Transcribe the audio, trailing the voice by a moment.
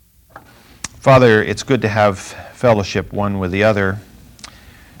Father, it's good to have fellowship one with the other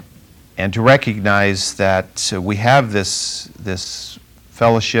and to recognize that we have this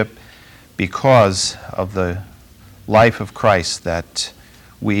fellowship because of the life of Christ that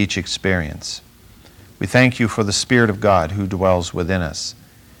we each experience. We thank you for the Spirit of God who dwells within us.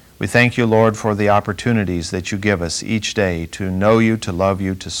 We thank you, Lord, for the opportunities that you give us each day to know you, to love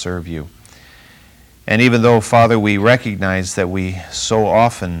you, to serve you. And even though, Father, we recognize that we so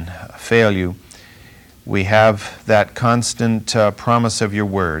often fail you, we have that constant promise of your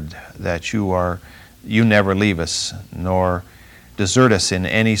word that you never leave us nor desert us in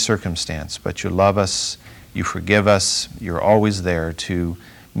any circumstance, but you love us, you forgive us, you're always there to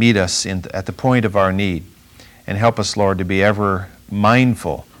meet us at the point of our need. And help us, Lord, to be ever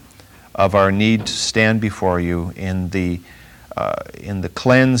mindful of our need to stand before you in the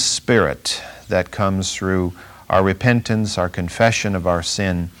cleansed spirit that comes through our repentance, our confession of our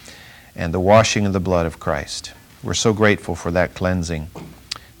sin, and the washing of the blood of Christ. We're so grateful for that cleansing.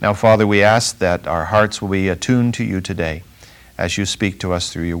 Now, Father, we ask that our hearts will be attuned to you today as you speak to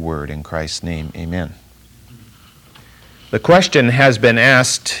us through your word. In Christ's name, amen. The question has been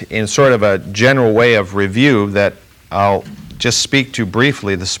asked in sort of a general way of review that I'll just speak to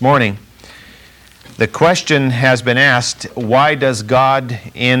briefly this morning. The question has been asked, why does God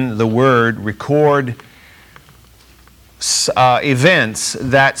in the Word record events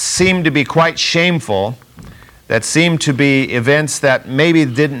that seem to be quite shameful, that seem to be events that maybe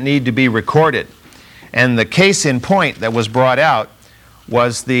didn't need to be recorded? And the case in point that was brought out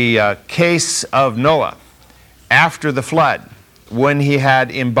was the case of Noah after the flood, when he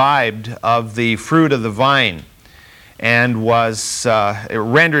had imbibed of the fruit of the vine and was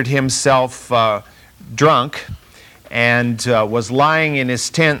rendered himself drunk and was lying in his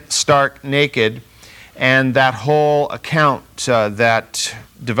tent stark naked, and that whole account that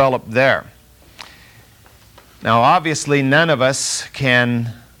developed there. Now, obviously, none of us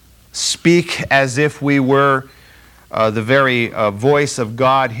can speak as if we were the very voice of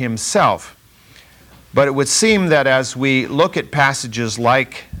God himself. But it would seem that as we look at passages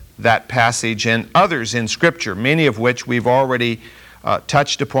like that passage and others in Scripture, many of which we've already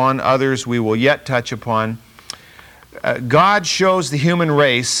touched upon, others we will yet touch upon, God shows the human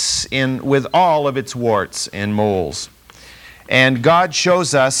race with all of its warts and moles. And God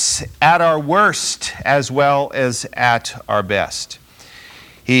shows us at our worst as well as at our best.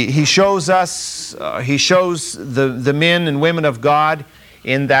 He shows us, He shows the men and women of God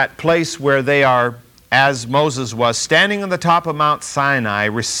in that place where they are, as Moses was, standing on the top of Mount Sinai,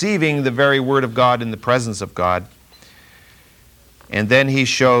 receiving the very Word of God in the presence of God. And then He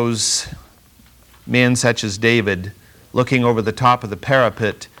shows men such as David looking over the top of the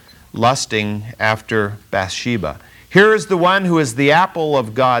parapet, lusting after Bathsheba. Here is the one who is the apple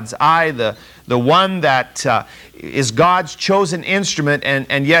of God's eye, the one that is God's chosen instrument,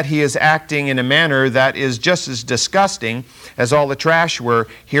 and yet he is acting in a manner that is just as disgusting as all the trash we're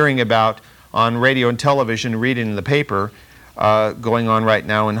hearing about on radio and television, reading in the paper, going on right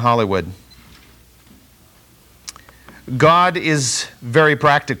now in Hollywood. God is very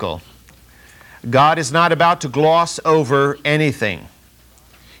practical. God is not about to gloss over anything.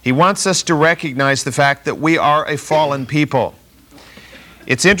 He wants us to recognize the fact that we are a fallen people.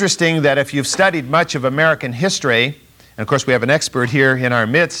 It's interesting that if you've studied much of American history, and of course we have an expert here in our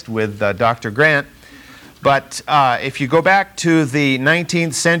midst with Dr. Grant, but if you go back to the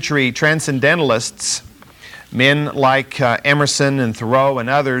 19th century transcendentalists, men like Emerson and Thoreau and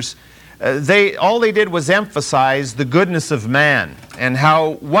others, all they did was emphasize the goodness of man and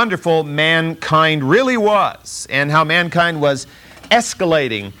how wonderful mankind really was and how mankind was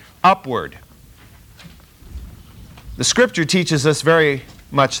escalating upward. The Scripture teaches us very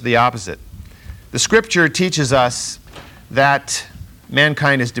much the opposite. The Scripture teaches us that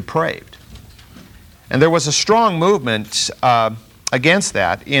mankind is depraved. And there was a strong movement against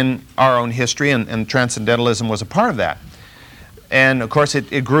that in our own history, and Transcendentalism was a part of that. And of course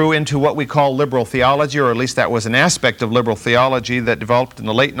it grew into what we call liberal theology, or at least that was an aspect of liberal theology that developed in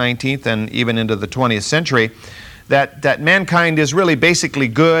the late 19th and even into the 20th century, that mankind is really basically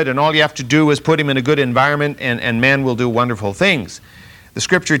good, and all you have to do is put him in a good environment and man will do wonderful things. The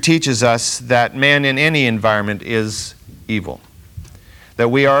Scripture teaches us that man in any environment is evil, that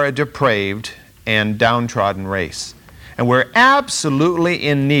we are a depraved and downtrodden race, and we're absolutely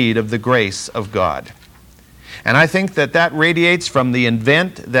in need of the grace of God. And I think that radiates from the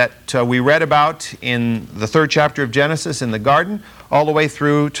event that we read about in the 3rd chapter of Genesis in the garden, all the way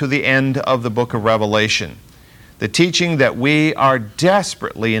through to the end of the book of Revelation. The teaching that we are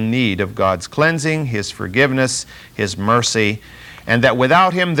desperately in need of God's cleansing, His forgiveness, His mercy, and that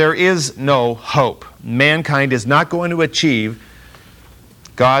without him there is no hope. Mankind is not going to achieve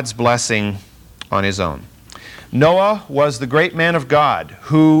God's blessing on his own. Noah was the great man of God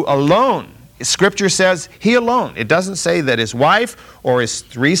who alone, Scripture says he alone. It doesn't say that his wife or his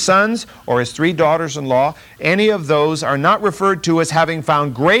 3 sons or his 3 daughters-in-law, any of those are not referred to as having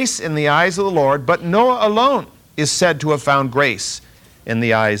found grace in the eyes of the Lord, but Noah alone is said to have found grace in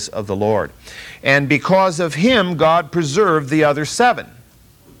the eyes of the Lord. And because of him, God preserved the other 7.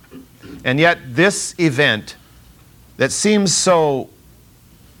 And yet this event that seems so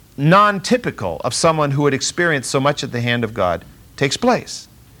non-typical of someone who had experienced so much at the hand of God takes place.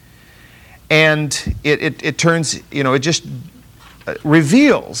 And it turns, it just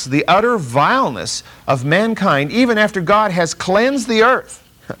reveals the utter vileness of mankind, even after God has cleansed the earth,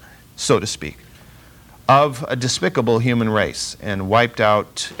 so to speak, of a despicable human race and wiped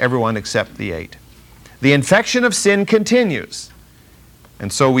out everyone except the 8. The infection of sin continues.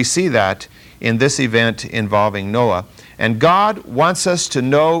 And so we see that in this event involving Noah. And God wants us to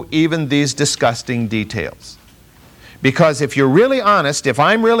know even these disgusting details. Because if you're really honest, if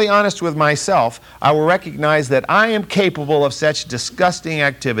I'm really honest with myself, I will recognize that I am capable of such disgusting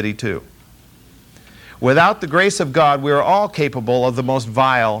activity too. Without the grace of God, we are all capable of the most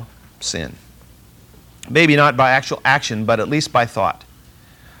vile sin. Maybe not by actual action, but at least by thought,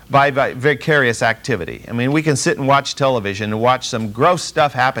 by vicarious activity. I mean, we can sit and watch television and watch some gross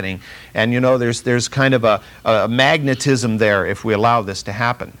stuff happening, and there's kind of a magnetism there if we allow this to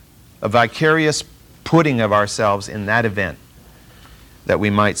happen. A vicarious putting of ourselves in that event that we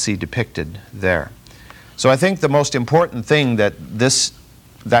might see depicted there. So I think the most important thing that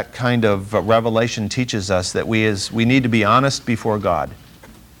that kind of revelation teaches us that we need to be honest before God.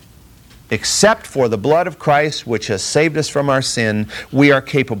 Except for the blood of Christ, which has saved us from our sin, we are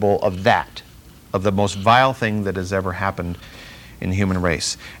capable of that, of the most vile thing that has ever happened in the human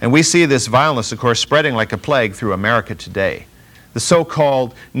race. And we see this vileness, of course, spreading like a plague through America today. The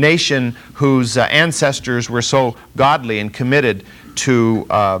so-called nation whose ancestors were so godly and committed to,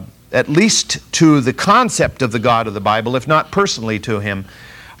 at least to the concept of the God of the Bible, if not personally to him,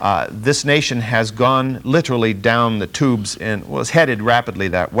 this nation has gone literally down the tubes and was headed rapidly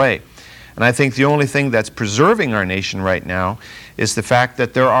that way. And I think the only thing that's preserving our nation right now is the fact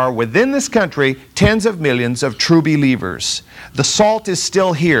that there are within this country tens of millions of true believers. The salt is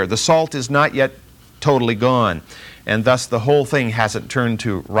still here. The salt is not yet totally gone. And thus the whole thing hasn't turned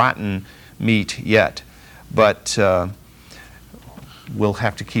to rotten meat yet. But we'll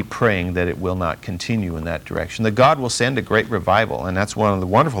have to keep praying that it will not continue in that direction. That God will send a great revival. And that's one of the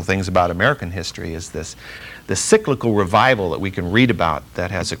wonderful things about American history is the cyclical revival that we can read about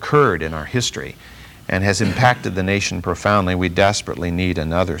that has occurred in our history and has impacted the nation profoundly. We desperately need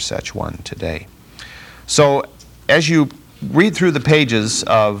another such one today. So as you read through the pages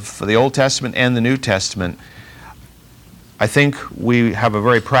of the Old Testament and the New Testament, I think we have a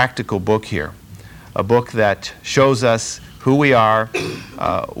very practical book here, a book that shows us who we are,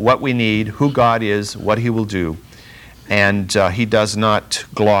 what we need, who God is, what he will do, and he does not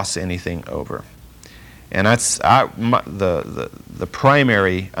gloss anything over. And that's the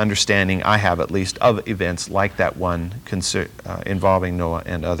primary understanding I have, at least, of events like that one involving Noah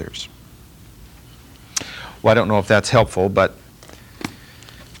and others. Well, I don't know if that's helpful, but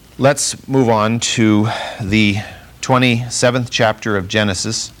let's move on to the 27th chapter of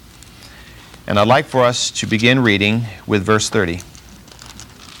Genesis. And I'd like for us to begin reading with verse 30.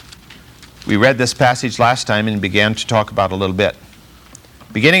 We read this passage last time and began to talk about it a little bit.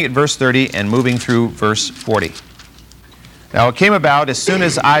 Beginning at verse 30 and moving through verse 40. Now it came about as soon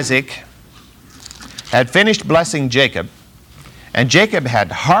as Isaac had finished blessing Jacob, and Jacob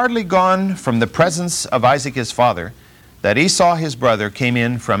had hardly gone from the presence of Isaac his father, that Esau his brother came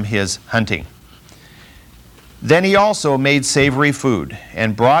in from his hunting. Then he also made savory food,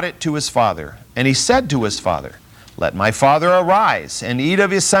 and brought it to his father. And he said to his father, "Let my father arise, and eat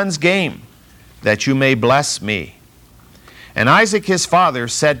of his son's game, that you may bless me." And Isaac his father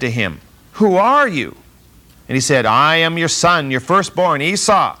said to him, "Who are you?" And he said, "I am your son, your firstborn,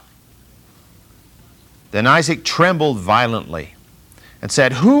 Esau." Then Isaac trembled violently, and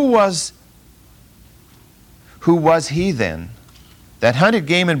said, Who was he then that hunted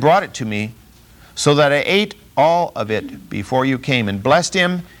game and brought it to me, so that I ate all of it before you came, and blessed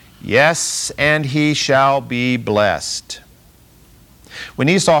him? Yes, and he shall be blessed. When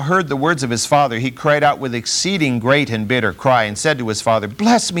Esau heard the words of his father, he cried out with exceeding great and bitter cry, and said to his father,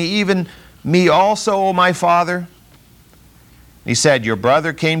 "Bless me, even me also, O my father." He said, "Your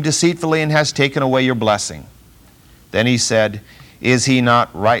brother came deceitfully and has taken away your blessing." Then he said, "Is he not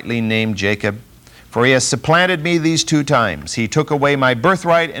rightly named Jacob? For he has supplanted me these 2 times. He took away my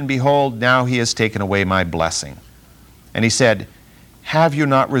birthright, and behold, now he has taken away my blessing. And he said, have you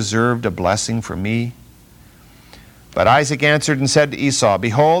not reserved a blessing for me? But Isaac answered and said to Esau,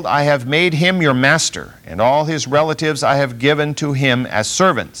 behold, I have made him your master, and all his relatives I have given to him as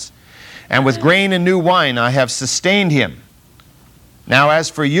servants. And with grain and new wine I have sustained him. Now as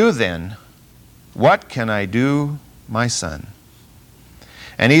for you then, what can I do, my son?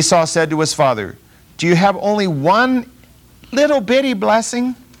 And Esau said to his father, do you have only one little bitty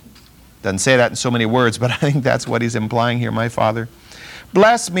blessing? Doesn't say that in so many words, but I think that's what he's implying here, my father.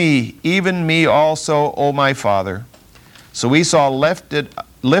 Bless me, even me also, O my father. So Esau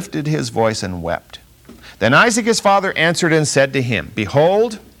lifted his voice and wept. Then Isaac his father answered and said to him,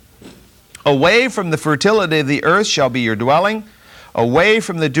 behold, away from the fertility of the earth shall be your dwelling, away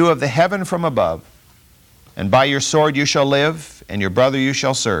from the dew of the heaven from above. And by your sword you shall live, and your brother you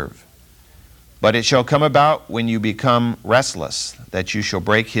shall serve. But it shall come about when you become restless, that you shall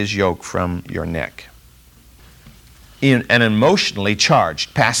break his yoke from your neck. In an emotionally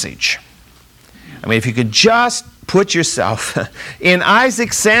charged passage. I mean, if you could just put yourself in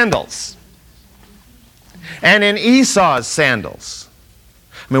Isaac's sandals and in Esau's sandals.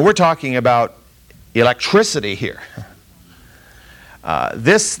 I mean, we're talking about electricity here.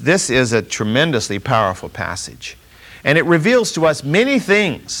 This is a tremendously powerful passage. And it reveals to us many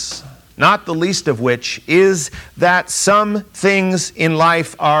things, not the least of which is that some things in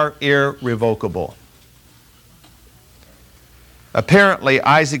life are irrevocable. Apparently,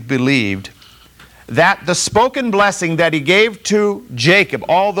 Isaac believed that the spoken blessing that he gave to Jacob,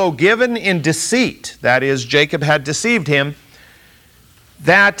 although given in deceit, that is, Jacob had deceived him,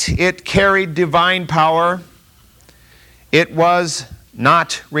 that it carried divine power. It was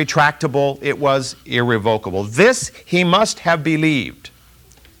not retractable. It was irrevocable. This he must have believed.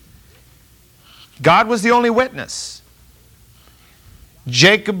 God was the only witness.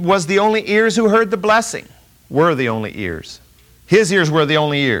 Jacob was the only ears who heard the blessing, were the only ears. His ears were the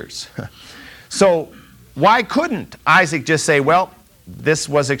only ears. So why couldn't Isaac just say, well, this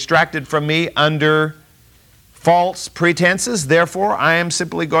was extracted from me under false pretenses, therefore I am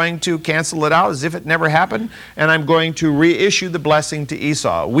simply going to cancel it out as if it never happened, and I'm going to reissue the blessing to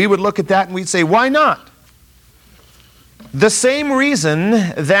Esau. We would look at that and we'd say, why not? The same reason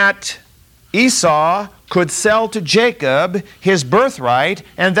that Esau could sell to Jacob his birthright,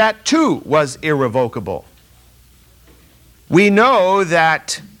 and that too was irrevocable. We know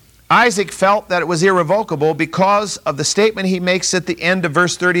that Isaac felt that it was irrevocable because of the statement he makes at the end of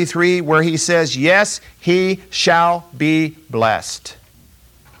verse 33 where he says, yes, he shall be blessed.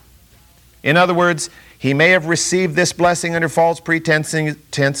 In other words, he may have received this blessing under false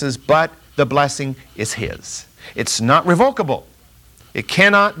pretenses, but the blessing is his. It's not revocable. It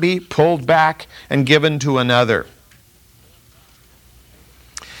cannot be pulled back and given to another.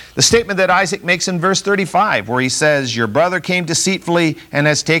 The statement that Isaac makes in verse 35 where he says, your brother came deceitfully and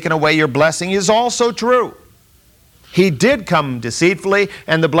has taken away your blessing is also true. He did come deceitfully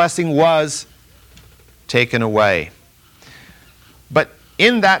and the blessing was taken away. But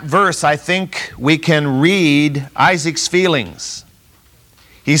in that verse, I think we can read Isaac's feelings.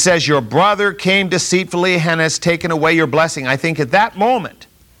 He says, your brother came deceitfully and has taken away your blessing. I think at that moment,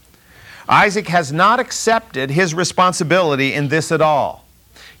 Isaac has not accepted his responsibility in this at all.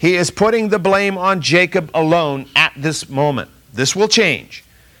 He is putting the blame on Jacob alone at this moment. This will change.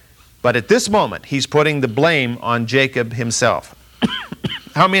 But at this moment, he's putting the blame on Jacob himself.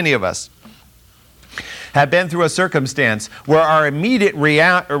 How many of us have been through a circumstance where our immediate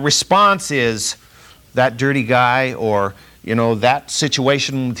response is, that dirty guy, or, that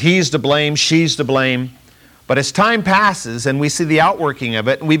situation, he's to blame, she's to blame. But as time passes and we see the outworking of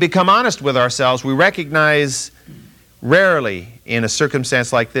it, and we become honest with ourselves, we recognize rarely in a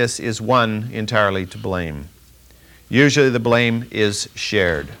circumstance like this is one entirely to blame. Usually the blame is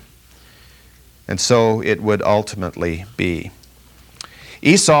shared. And so it would ultimately be.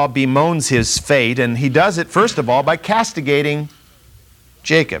 Esau bemoans his fate, and he does it first of all by castigating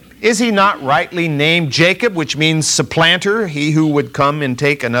Jacob. Is he not rightly named Jacob, which means supplanter, he who would come and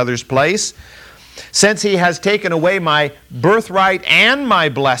take another's place? Since he has taken away my birthright and my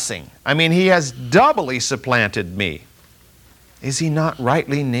blessing. I mean, he has doubly supplanted me. Is he not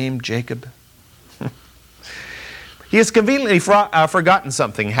rightly named Jacob? He has conveniently forgotten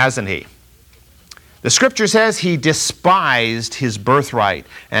something, hasn't he? The Scripture says he despised his birthright,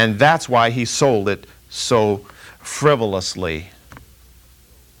 and that's why he sold it so frivolously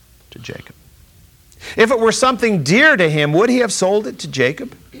to Jacob. If it were something dear to him, would he have sold it to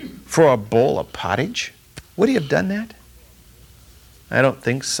Jacob for a bowl of pottage? Would he have done that? I don't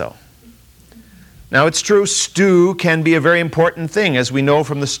think so. Now, it's true, stew can be a very important thing, as we know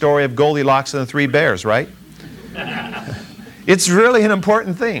from the story of Goldilocks and the Three Bears, right? It's really an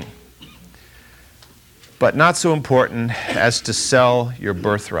important thing. But not so important as to sell your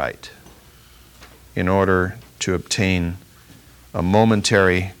birthright in order to obtain a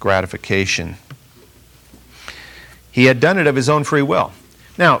momentary gratification. He had done it of his own free will.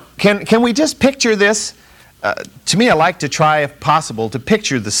 Now, can we just picture this? To me, I like to try, if possible, to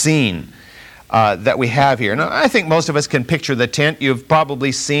picture the scene that we have here. Now, I think most of us can picture the tent. You've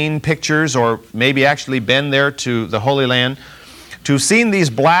probably seen pictures, or maybe actually been there to the Holy Land, to have seen these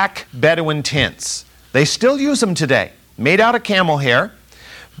black Bedouin tents. They still use them today, made out of camel hair.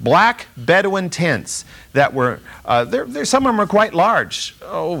 Black Bedouin tents that were, some of them are quite large.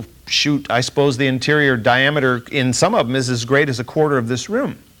 Oh, shoot, I suppose the interior diameter in some of them is as great as a quarter of this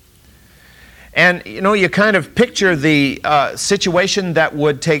room. And, you know, you kind of picture the situation that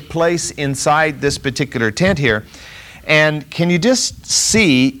would take place inside this particular tent here. And can you just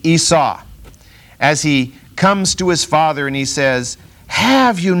see Esau as he comes to his father and he says,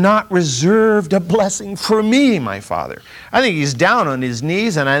 "Have you not reserved a blessing for me, my father?" I think he's down on his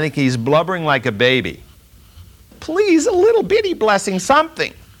knees, and I think he's blubbering like a baby. Please, a little bitty blessing,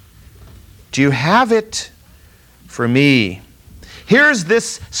 something. Do you have it for me? Here's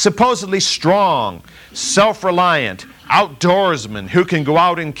this supposedly strong, self-reliant outdoorsman who can go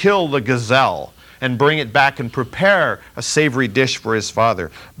out and kill the gazelle and bring it back and prepare a savory dish for his father,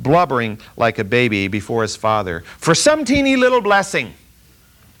 blubbering like a baby before his father for some teeny little blessing.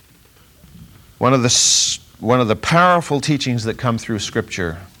 One of the powerful teachings that comes through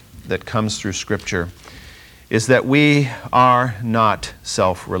Scripture, is that we are not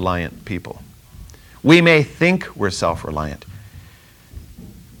self-reliant people. We may think we're self-reliant,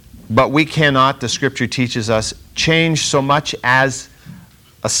 but we cannot, the Scripture teaches us, change so much as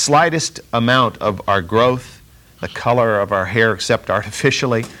a slightest amount of our growth, the color of our hair except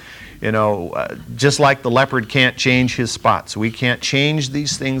artificially. You know, just like the leopard can't change his spots. We can't change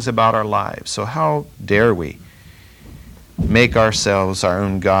these things about our lives. So how dare we make ourselves our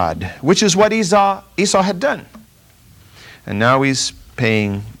own God? Which is what Esau had done. And now he's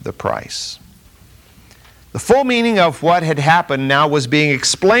paying the price. The full meaning of what had happened now was being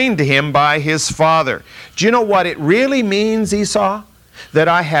explained to him by his father. Do you know what it really means, Esau? That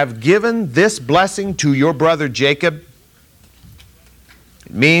I have given this blessing to your brother Jacob?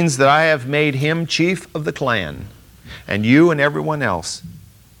 It means that I have made him chief of the clan, and you and everyone else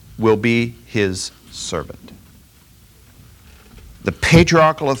will be his servant. The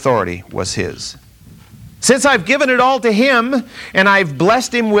patriarchal authority was his. Since I've given it all to him, and I've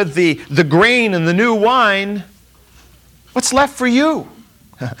blessed him with the grain and the new wine, what's left for you?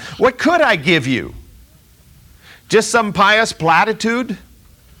 What could I give you? Just some pious platitude?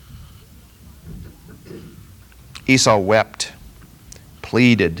 Esau wept,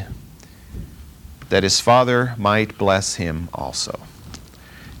 pleaded that his father might bless him also.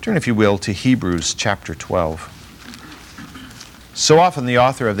 Turn, if you will, to Hebrews chapter 12. So often the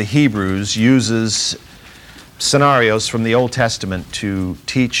author of the Hebrews uses scenarios from the Old Testament to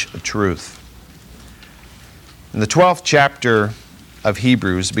teach a truth. In the 12th chapter of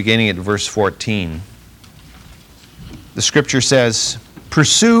Hebrews, beginning at verse 14, the Scripture says,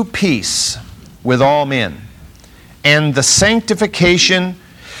 "Pursue peace with all men, and the sanctification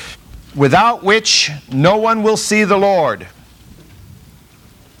without which no one will see the Lord.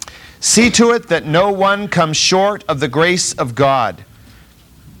 See to it that no one comes short of the grace of God,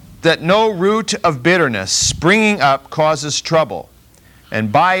 that no root of bitterness springing up causes trouble,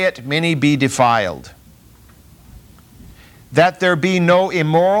 and by it many be defiled. That there be no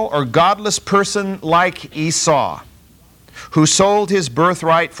immoral or godless person like Esau, who sold his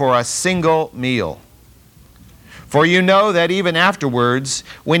birthright for a single meal. For you know that even afterwards,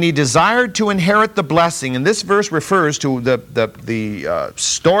 when he desired to inherit the blessing," and this verse refers to the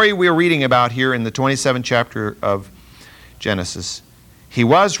story we're reading about here in the 27th chapter of Genesis, "he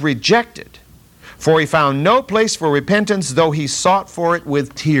was rejected, for he found no place for repentance, though he sought for it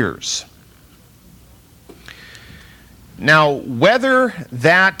with tears." Now, whether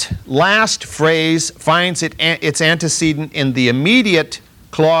that last phrase finds its antecedent in the immediate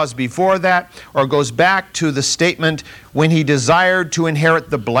clause before that, or goes back to the statement when he desired to inherit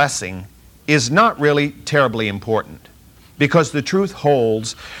the blessing, is not really terribly important. Because the truth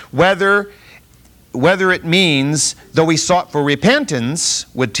holds, whether it means though he sought for repentance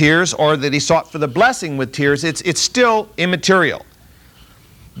with tears or that he sought for the blessing with tears, it's still immaterial.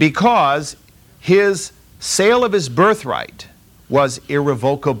 Because his sale of his birthright was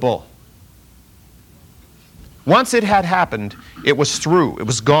irrevocable. Once it had happened, it was through, it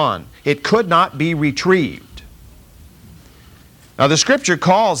was gone. It could not be retrieved. Now the Scripture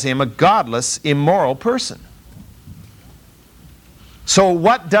calls him a godless, immoral person. So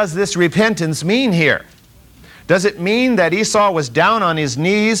what does this repentance mean here? Does it mean that Esau was down on his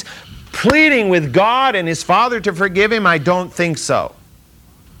knees pleading with God and his father to forgive him? I don't think so.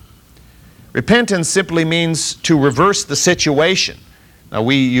 Repentance simply means to reverse the situation. Now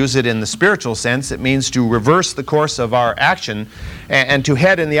we use it in the spiritual sense. It means to reverse the course of our action and to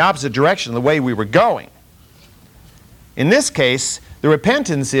head in the opposite direction of the way we were going. In this case, the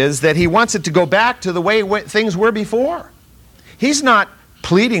repentance is that he wants it to go back to the way things were before. He's not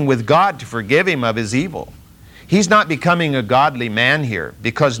pleading with God to forgive him of his evil. He's not becoming a godly man here,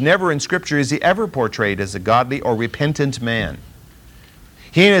 because never in Scripture is he ever portrayed as a godly or repentant man.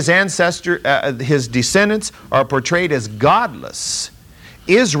 He and his his descendants are portrayed as godless,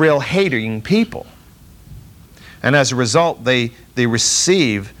 Israel-hating people. And as a result, they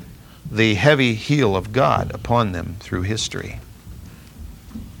receive the heavy heel of God upon them through history.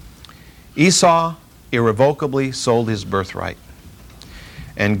 Esau irrevocably sold his birthright.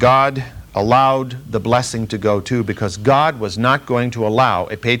 And God allowed the blessing to go too, because God was not going to allow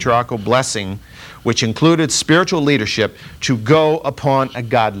a patriarchal blessing which included spiritual leadership to go upon a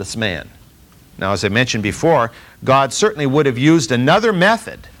godless man. Now, as I mentioned before, God certainly would have used another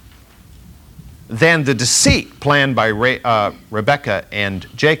method than the deceit planned by Rebekah and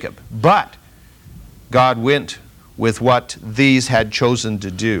Jacob. But God went with what these had chosen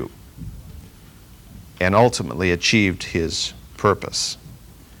to do and ultimately achieved his purpose.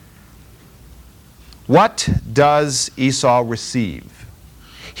 What does Esau receive?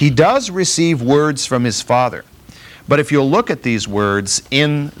 He does receive words from his father. But if you'll look at these words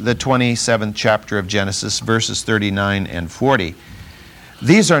in the 27th chapter of Genesis, verses 39 and 40,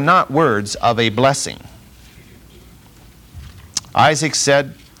 these are not words of a blessing. Isaac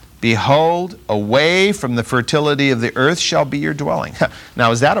said, "Behold, away from the fertility of the earth shall be your dwelling."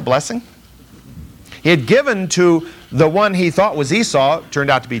 Now, is that a blessing? He had given to the one he thought was Esau,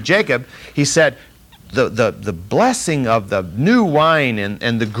 turned out to be Jacob. He said, the blessing of the new wine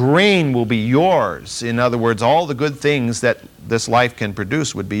and the grain will be yours. In other words, all the good things that this life can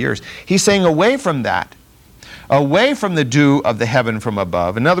produce would be yours. He's saying away from that, away from the dew of the heaven from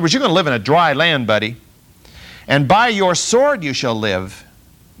above. In other words, you're going to live in a dry land, buddy. And by your sword you shall live,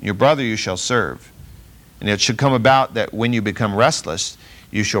 your brother you shall serve. And it should come about that when you become restless,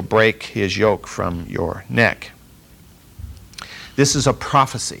 you shall break his yoke from your neck. This is a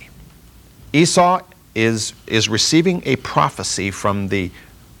prophecy. Esau is receiving a prophecy from the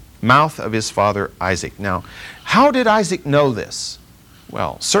mouth of his father Isaac. Now, how did Isaac know this?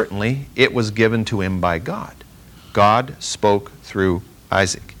 Well, certainly it was given to him by God. God spoke through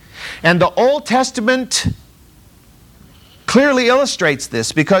Isaac. And the Old Testament clearly illustrates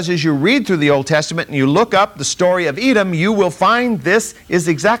this, because as you read through the Old Testament and you look up the story of Edom, you will find this is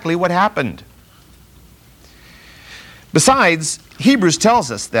exactly what happened. Besides, Hebrews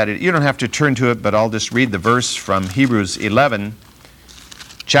tells us that you don't have to turn to it, but I'll just read the verse from Hebrews 11,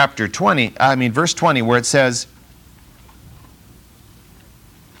 verse 20, where it says,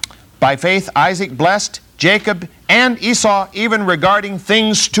 "By faith Isaac blessed Jacob and Esau, even regarding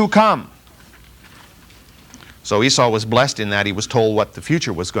things to come." So Esau was blessed in that he was told what the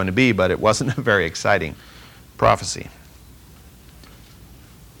future was going to be, but it wasn't a very exciting prophecy.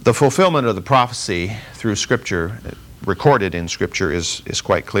 The fulfillment of the prophecy through Scripture, recorded in Scripture, is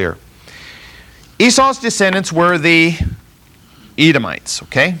quite clear. Esau's descendants were the Edomites,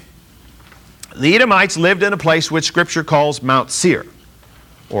 okay? The Edomites lived in a place which Scripture calls Mount Seir,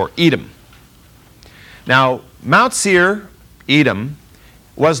 or Edom. Now, Mount Seir, Edom,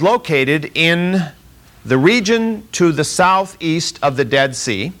 was located in the region to the southeast of the Dead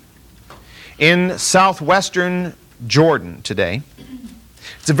Sea, in southwestern Jordan today.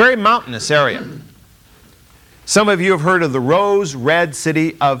 It's a very mountainous area. Some of you have heard of the rose-red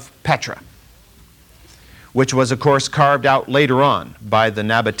city of Petra, which was, of course, carved out later on by the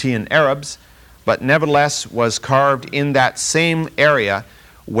Nabatean Arabs, but nevertheless was carved in that same area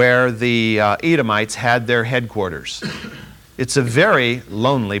where the Edomites had their headquarters. It's a very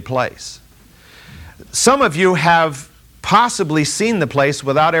lonely place. Some of you have possibly seen the place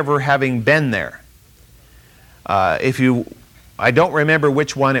without ever having been there. I don't remember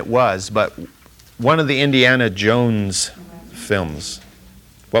which one it was, but one of the Indiana Jones films.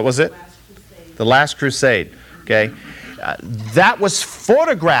 What was it? The Last Crusade. Okay. That was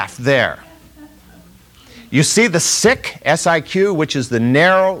photographed there. You see the Siq, S-I-Q, which is the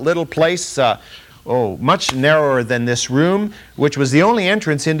narrow little place, much narrower than this room, which was the only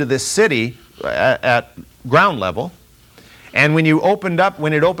entrance into this city at ground level. And when it opened up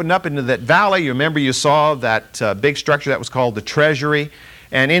into that valley, you remember you saw that big structure that was called the treasury.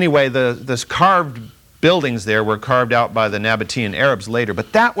 And anyway, the carved buildings there were carved out by the Nabatean Arabs later.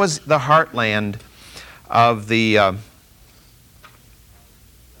 But that was the heartland of the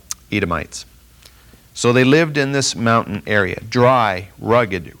Edomites. So they lived in this mountain area, dry,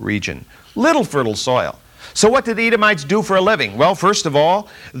 rugged region, little fertile soil. So what did the Edomites do for a living? Well, first of all,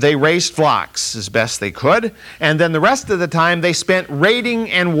 they raised flocks as best they could, and then the rest of the time they spent raiding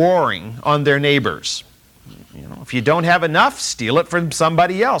and warring on their neighbors. You know, if you don't have enough, steal it from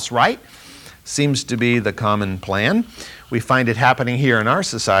somebody else, right? Seems to be the common plan. We find it happening here in our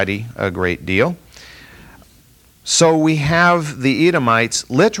society a great deal. So we have the Edomites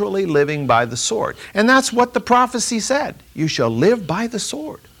literally living by the sword. And that's what the prophecy said. You shall live by the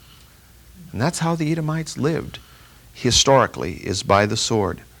sword. And that's how the Edomites lived historically, is by the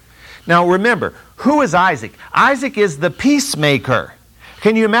sword. Now remember, who is Isaac? Isaac is the peacemaker.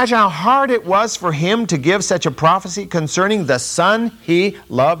 Can you imagine how hard it was for him to give such a prophecy concerning the son he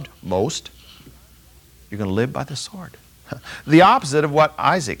loved most? You're going to live by the sword. The opposite of what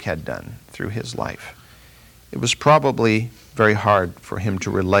Isaac had done through his life. It was probably very hard for him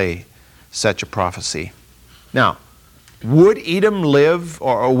to relay such a prophecy. Now, would Edom live,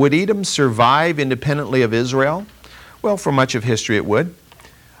 or would Edom survive independently of Israel? Well, for much of history it would.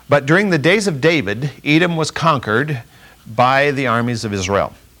 But during the days of David, Edom was conquered by the armies of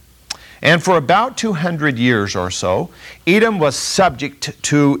Israel. And for about 200 years or so, Edom was subject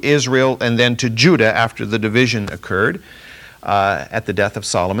to Israel and then to Judah after the division occurred at the death of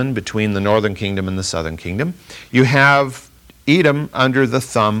Solomon between the northern kingdom and the southern kingdom. You have Edom under the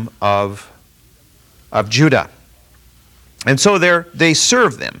thumb of Judah. And so they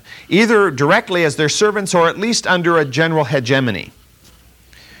serve them, either directly as their servants or at least under a general hegemony.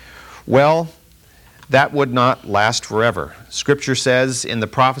 Well, that would not last forever. Scripture says in the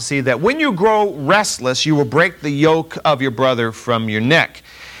prophecy that when you grow restless, you will break the yoke of your brother from your neck.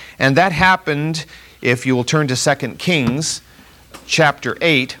 And that happened, if you will turn to 2 Kings chapter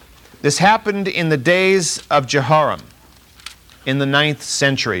 8. This happened in the days of Jehoram in the 9th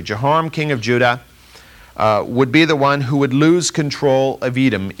century. Jehoram, king of Judah, would be the one who would lose control of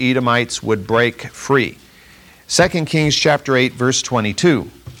Edom. Edomites would break free. 2 Kings chapter 8, verse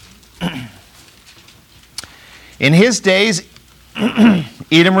 22. In his days,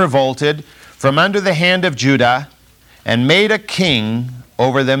 Edom revolted from under the hand of Judah and made a king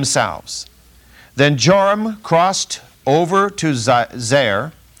over themselves. Then Joram crossed over to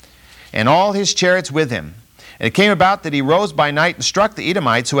Zair, and all his chariots with him. And it came about that he rose by night and struck the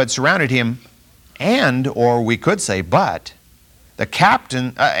Edomites who had surrounded him, and, or we could say, but, the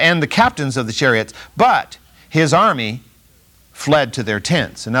captains of the chariots, but his army fled to their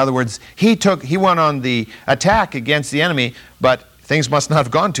tents. In other words, he went on the attack against the enemy, but things must not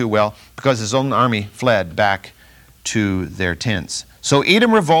have gone too well because his own army fled back to their tents. So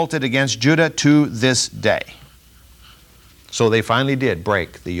Edom revolted against Judah to this day. So they finally did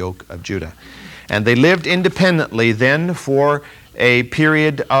break the yoke of Judah. And they lived independently then for a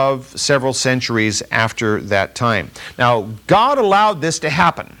period of several centuries after that time. Now, God allowed this to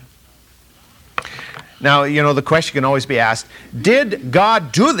happen. Now, you know, the question can always be asked, did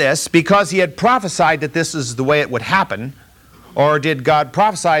God do this because he had prophesied that this is the way it would happen? Or did God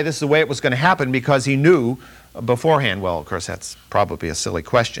prophesy this is the way it was going to happen because he knew beforehand? Well, of course, that's probably a silly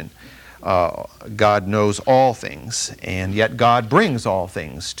question. God knows all things, and yet God brings all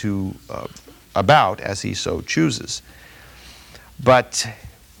things to about as he so chooses. But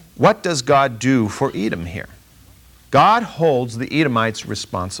what does God do for Edom here? God holds the Edomites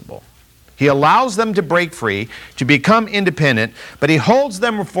responsible. He allows them to break free, to become independent, but he holds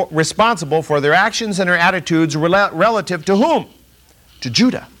them responsible for their actions and their attitudes relative to whom? To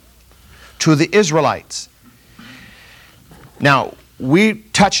Judah, to the Israelites. Now, we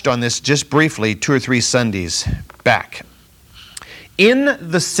touched on this just briefly 2 or 3 Sundays back. In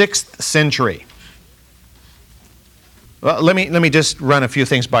the 6th century, well, let me just run a few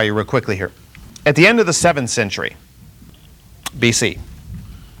things by you real quickly here. At the end of the 7th century BC,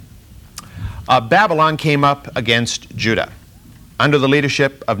 Babylon came up against Judah under the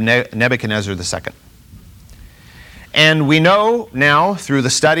leadership of Nebuchadnezzar II. And we know now through the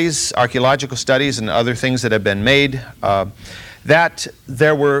studies, archaeological studies and other things that have been made, that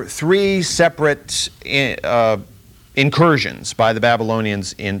there were 3 separate incursions by the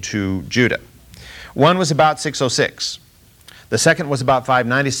Babylonians into Judah. One was about 606. The second was about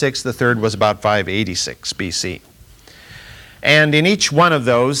 596. The third was about 586 BC. And in each one of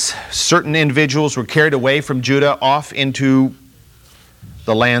those, certain individuals were carried away from Judah off into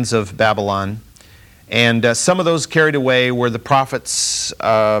the lands of Babylon. And some of those carried away were the prophets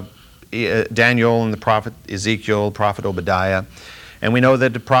Daniel and the prophet Ezekiel, prophet Obadiah. And we know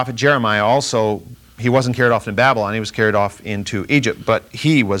that the prophet Jeremiah also, he wasn't carried off in Babylon, he was carried off into Egypt, but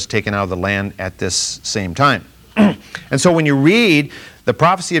he was taken out of the land at this same time. And so when you read the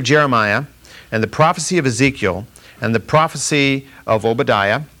prophecy of Jeremiah and the prophecy of Ezekiel and the prophecy of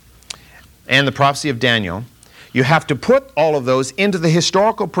Obadiah and the prophecy of Daniel, you have to put all of those into the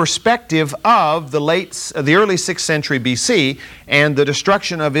historical perspective of the early 6th century BC and the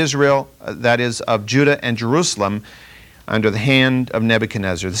destruction of Israel, that is, of Judah and Jerusalem, under the hand of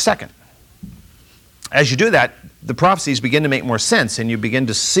Nebuchadnezzar II. As you do that, the prophecies begin to make more sense and you begin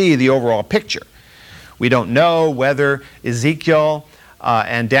to see the overall picture. We don't know whether Ezekiel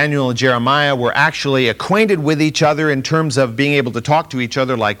and Daniel and Jeremiah were actually acquainted with each other in terms of being able to talk to each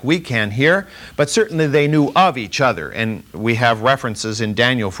other like we can here, but certainly they knew of each other. And we have references in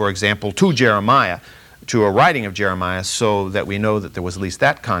Daniel, for example, to Jeremiah, to a writing of Jeremiah, so that we know that there was at least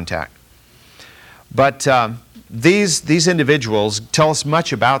that contact. But these individuals tell us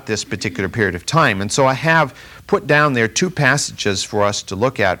much about this particular period of time. And so I have put down there two passages for us to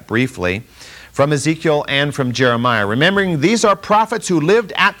look at briefly, from Ezekiel and from Jeremiah. Remembering these are prophets who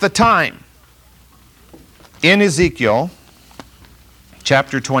lived at the time. In Ezekiel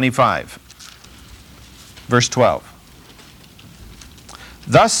chapter 25, verse 12.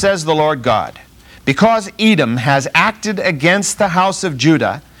 Thus says the Lord God, because Edom has acted against the house of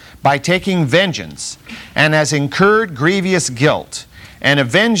Judah by taking vengeance, and has incurred grievous guilt, and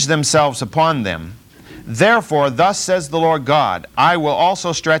avenged themselves upon them, therefore, thus says the Lord God, I will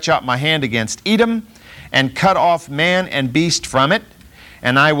also stretch out my hand against Edom, and cut off man and beast from it,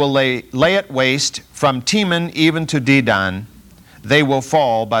 and I will lay it waste from Teman even to Dedan. They will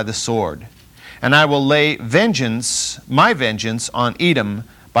fall by the sword. And I will lay my vengeance on Edom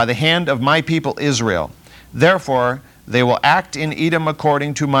by the hand of my people Israel. Therefore, they will act in Edom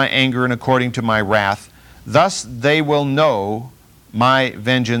according to my anger and according to my wrath. Thus they will know my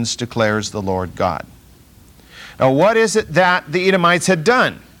vengeance, declares the Lord God. Now, what is it that the Edomites had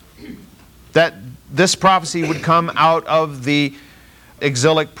done that this prophecy would come out of the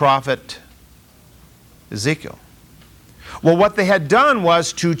exilic prophet Ezekiel? Well, what they had done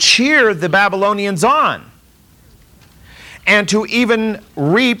was to cheer the Babylonians on and to even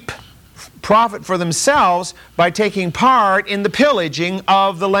reap profit for themselves by taking part in the pillaging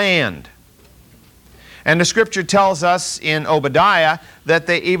of the land. And the scripture tells us in Obadiah that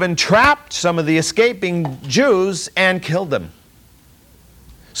they even trapped some of the escaping Jews and killed them.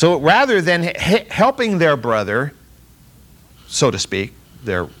 So rather than helping their brother, so to speak,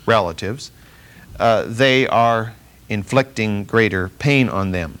 their relatives, they are inflicting greater pain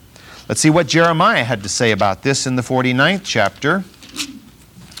on them. Let's see what Jeremiah had to say about this in the 49th chapter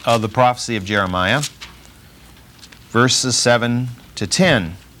of the prophecy of Jeremiah, verses 7 to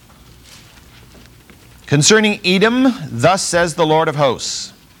 10. Concerning Edom, thus says the Lord of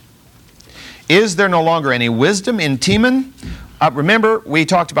hosts, is there no longer any wisdom in Teman? Remember, we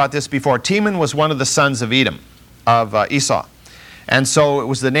talked about this before. Teman was one of the sons of Edom, of Esau. And so it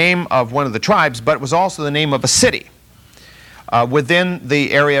was the name of one of the tribes, but it was also the name of a city within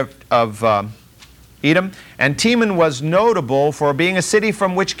the area of Edom. And Teman was notable for being a city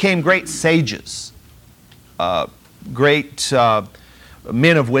from which came great sages, great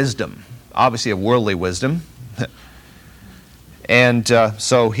men of wisdom, obviously of worldly wisdom. And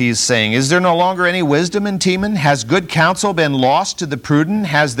so he's saying, is there no longer any wisdom in Teman? Has good counsel been lost to the prudent?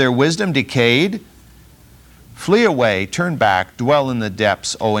 Has their wisdom decayed? Flee away, turn back, dwell in the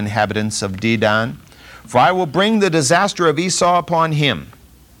depths, O inhabitants of Dedan. For I will bring the disaster of Esau upon him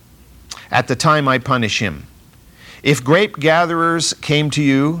at the time I punish him. If grape gatherers came to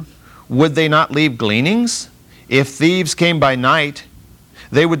you, would they not leave gleanings? If thieves came by night,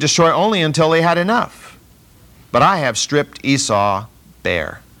 they would destroy only until they had enough. But I have stripped Esau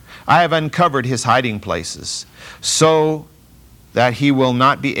bare. I have uncovered his hiding places, so that he will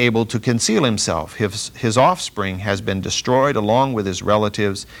not be able to conceal himself. His offspring has been destroyed along with his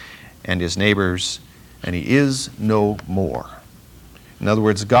relatives and his neighbors, and he is no more. In other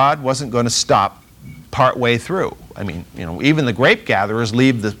words, God wasn't going to stop part way through. I mean, even the grape gatherers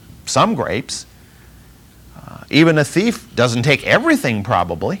leave some grapes. Even a thief doesn't take everything,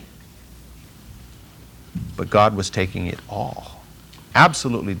 probably. But God was taking it all,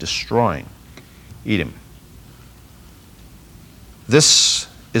 absolutely destroying Edom. This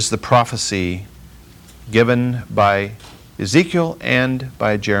is the prophecy given by Ezekiel and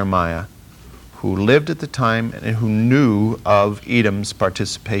by Jeremiah, who lived at the time and who knew of Edom's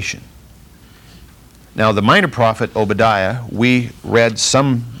participation. Now, the minor prophet Obadiah, we read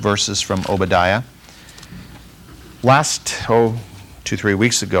some verses from Obadiah. Last, 2-3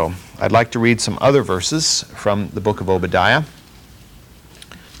 weeks ago, I'd like to read some other verses from the book of Obadiah.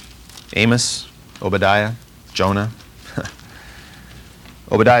 Amos, Obadiah, Jonah.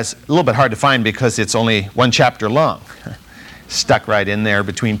 Obadiah is a little bit hard to find because it's only one chapter long, stuck right in there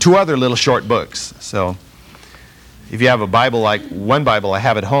between two other little short books. So if you have a Bible like one Bible I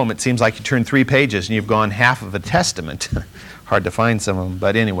have at home, it seems like you turn 3 pages and you've gone half of a testament. Hard to find some of them,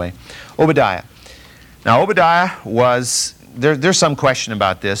 but anyway. Obadiah. Now Obadiah was, there's some question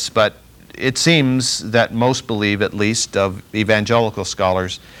about this, but it seems that most believe, at least of evangelical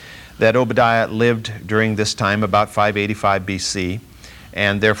scholars, that Obadiah lived during this time, about 585 BC,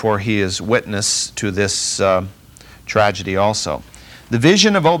 and therefore he is witness to this tragedy also. The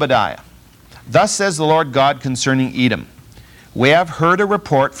vision of Obadiah. Thus says the Lord God concerning Edom, we have heard a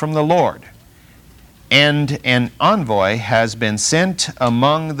report from the Lord, and an envoy has been sent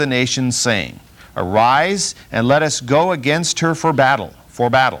among the nations, saying, arise, and let us go against her for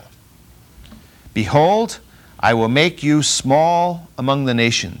battle. Behold, I will make you small among the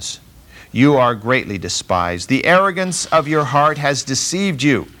nations. You are greatly despised. The arrogance of your heart has deceived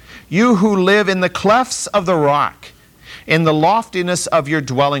you. You who live in the clefts of the rock, in the loftiness of your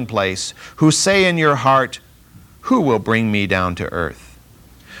dwelling place, who say in your heart, who will bring me down to earth?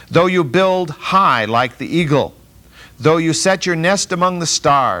 Though you build high like the eagle, though you set your nest among the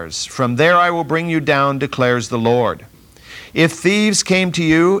stars, from there I will bring you down, declares the Lord. If thieves came to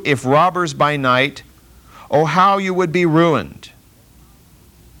you, if robbers by night, oh, how you would be ruined.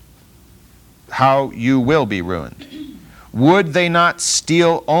 How you will be ruined. Would they not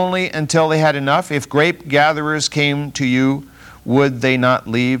steal only until they had enough? If grape gatherers came to you, would they not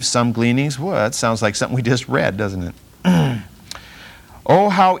leave some gleanings? Well, that sounds like something we just read, doesn't it? Oh,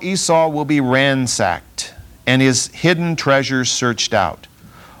 how Esau will be ransacked, and his hidden treasures searched out.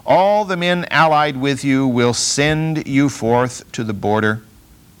 All the men allied with you will send you forth to the border,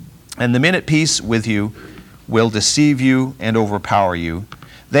 and the men at peace with you will deceive you and overpower you.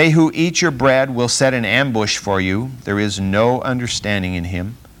 They who eat your bread will set an ambush for you. There is no understanding in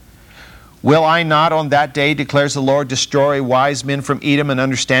him. Will I not on that day, declares the Lord, destroy wise men from Edom and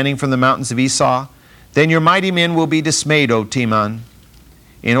understanding from the mountains of Esau? Then your mighty men will be dismayed, O Teman,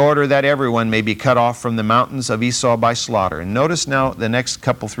 in order that everyone may be cut off from the mountains of Esau by slaughter. And notice now the next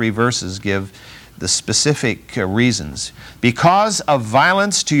couple 3 verses give the specific reasons. Because of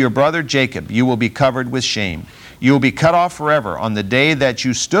violence to your brother Jacob, you will be covered with shame. You will be cut off forever on the day that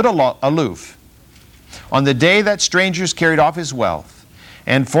you stood aloof, on the day that strangers carried off his wealth,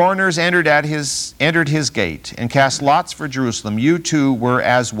 and foreigners entered his gate, and cast lots for Jerusalem. You too were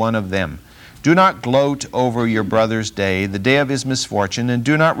as one of them. Do not gloat over your brother's day, the day of his misfortune, and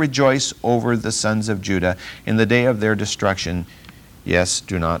do not rejoice over the sons of Judah in the day of their destruction. Yes,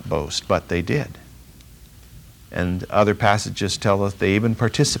 do not boast. But they did. And other passages tell us they even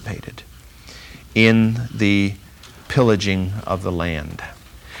participated in the pillaging of the land.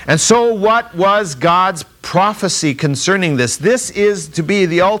 And so what was God's prophecy concerning this? This is to be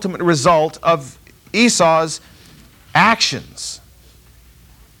the ultimate result of Esau's actions,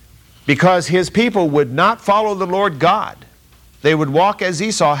 because his people would not follow the Lord God. They would walk as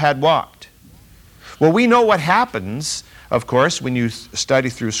Esau had walked. Well, we know what happens, of course, when you study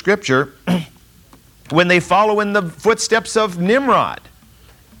through Scripture, when they follow in the footsteps of Nimrod.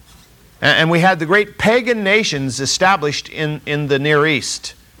 And we had the great pagan nations established in the Near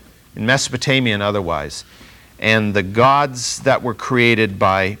East, in Mesopotamia and otherwise, and the gods that were created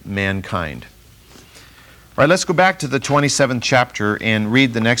by mankind. All right, let's go back to the 27th chapter and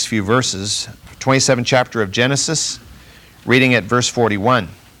read the next few verses. 27th chapter of Genesis, reading at verse 41.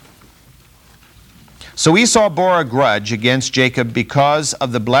 So Esau bore a grudge against Jacob because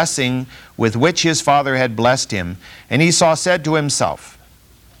of the blessing with which his father had blessed him. And Esau said to himself,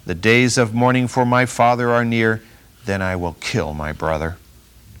 the days of mourning for my father are near, then I will kill my brother.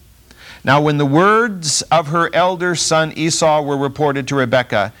 Now when the words of her elder son Esau were reported to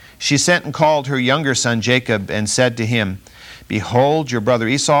Rebekah, she sent and called her younger son Jacob and said to him, behold, your brother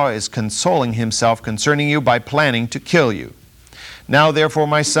Esau is consoling himself concerning you by planning to kill you. Now therefore,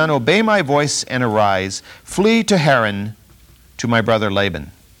 my son, obey my voice and arise, flee to Haran to my brother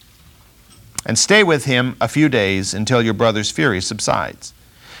Laban, and stay with him a few days until your brother's fury subsides,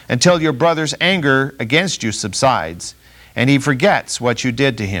 until your brother's anger against you subsides, and he forgets what you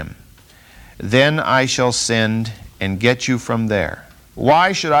did to him. Then I shall send and get you from there.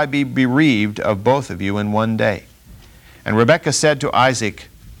 Why should I be bereaved of both of you in one day? And Rebekah said to Isaac,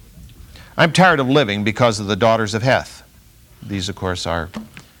 I'm tired of living because of the daughters of Heth. These, of course, are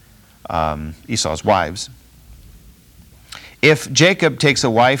Esau's wives. If Jacob takes a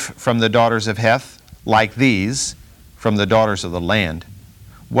wife from the daughters of Heth, like these, from the daughters of the land,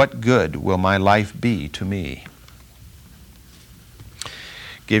 what good will my life be to me?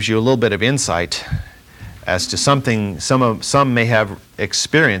 Gives you a little bit of insight as to something some may have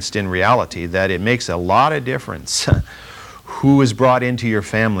experienced in reality, that it makes a lot of difference who is brought into your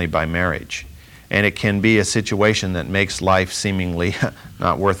family by marriage. And it can be a situation that makes life seemingly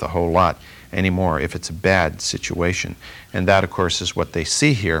not worth a whole lot anymore if it's a bad situation. And that, of course, is what they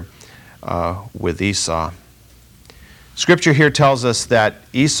see here with Esau. Scripture here tells us that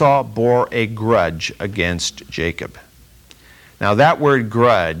Esau bore a grudge against Jacob. Now, that word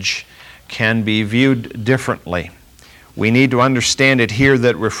grudge can be viewed differently. We need to understand it here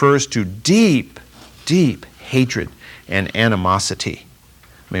that refers to deep, deep hatred and animosity.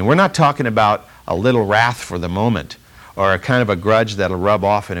 I mean, we're not talking about a little wrath for the moment or a kind of a grudge that'll rub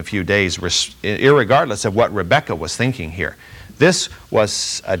off in a few days, irregardless of what Rebekah was thinking here. This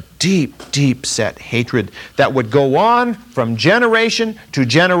was a deep, deep set hatred that would go on from generation to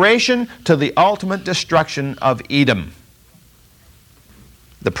the ultimate destruction of Edom.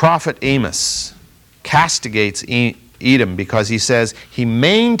 The prophet Amos castigates Edom because he says he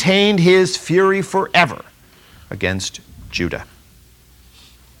maintained his fury forever against Judah.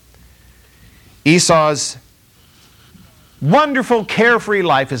 Esau's wonderful carefree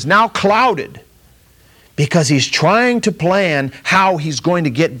life is now clouded because he's trying to plan how he's going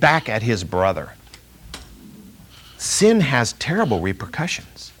to get back at his brother. Sin has terrible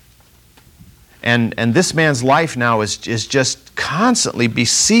repercussions. And this man's life now is just constantly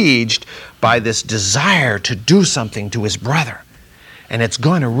besieged by this desire to do something to his brother. And it's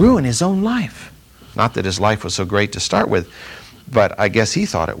going to ruin his own life. Not that his life was so great to start with, but I guess he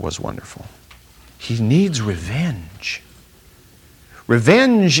thought it was wonderful. He needs revenge.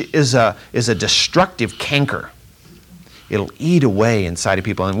 Revenge is a destructive canker. It'll eat away inside of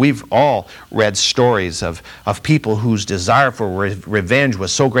people. And we've all read stories of people whose desire for revenge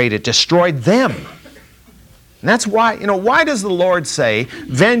was so great it destroyed them. And that's why, why does the Lord say,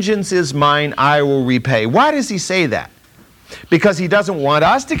 "Vengeance is mine, I will repay"? Why does he say that? Because he doesn't want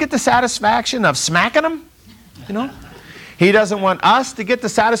us to get the satisfaction of smacking them? He doesn't want us to get the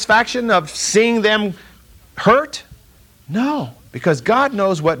satisfaction of seeing them hurt? No, because God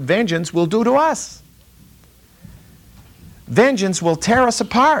knows what vengeance will do to us. Vengeance will tear us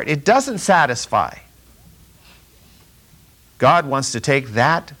apart. It doesn't satisfy. God wants to take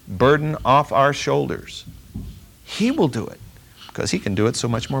that burden off our shoulders. He will do it because he can do it so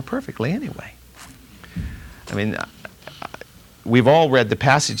much more perfectly anyway. I mean, we've all read the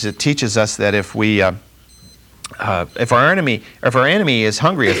passage that teaches us that if our enemy is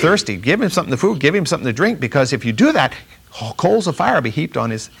hungry or thirsty, give him something to food, give him something to drink, because if you do that, coals of fire will be heaped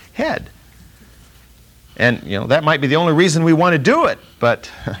on his head. And, that might be the only reason we want to do it,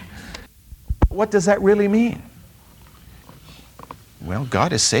 but what does that really mean? Well,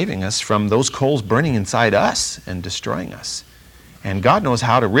 God is saving us from those coals burning inside us and destroying us. And God knows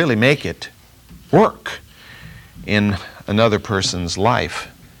how to really make it work in another person's life.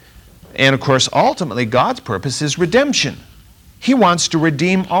 And, of course, ultimately, God's purpose is redemption. He wants to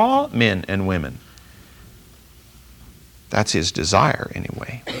redeem all men and women. That's his desire,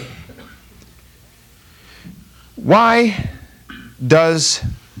 anyway. Why does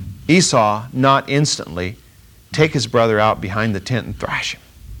Esau not instantly take his brother out behind the tent and thrash him?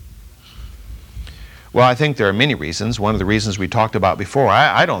 Well, I think there are many reasons. One of the reasons we talked about before,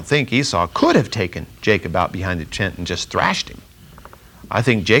 I don't think Esau could have taken Jacob out behind the tent and just thrashed him. I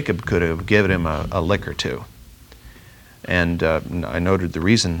think Jacob could have given him a lick or two. And I noted the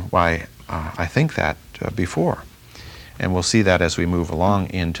reason why I think that before. And we'll see that as we move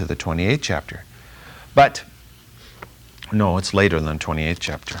along into the 28th chapter. But, no, it's later than the 28th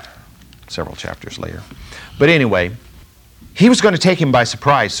chapter. Several chapters later. But anyway, he was going to take him by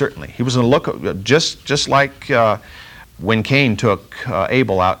surprise, certainly. He was going to look just like when Cain took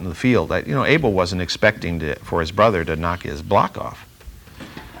Abel out in the field. Abel wasn't expecting for his brother to knock his block off.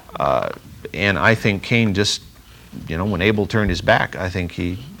 And I think Cain just, when Abel turned his back, I think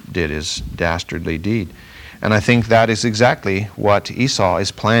he did his dastardly deed. And I think that is exactly what Esau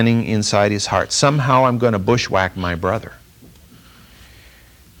is planning inside his heart. Somehow I'm going to bushwhack my brother.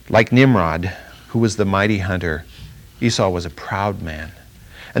 Like Nimrod, who was the mighty hunter, Esau was a proud man.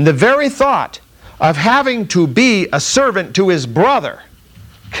 And the very thought of having to be a servant to his brother,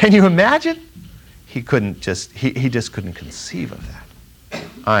 can you imagine? He just couldn't conceive of that.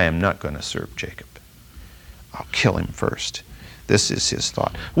 I am not going to serve Jacob. I'll kill him first. This is his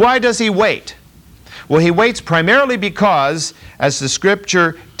thought. Why does he wait? Well, he waits primarily because, as the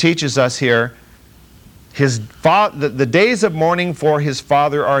Scripture teaches us here, the days of mourning for his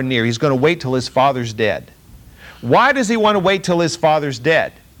father are near. He's going to wait till his father's dead. Why does he want to wait till his father's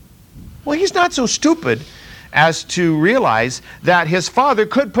dead? Well, he's not so stupid as to realize that his father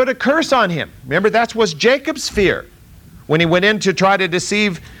could put a curse on him. Remember, that was Jacob's fear. When he went in to try to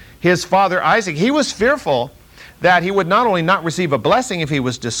deceive his father Isaac, he was fearful that he would not only not receive a blessing if he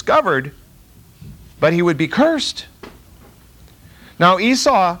was discovered, but he would be cursed. Now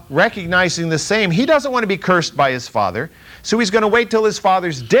Esau, recognizing the same, he doesn't want to be cursed by his father, so he's going to wait till his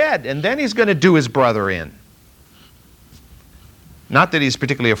father's dead, and then he's going to do his brother in. Not that he's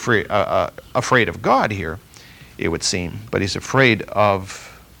particularly afraid of God here, it would seem, but he's afraid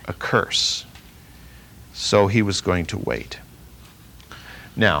of a curse. So he was going to wait.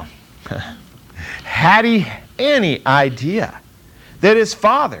 Now, had he any idea that his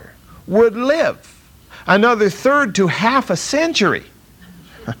father would live another third to half a century?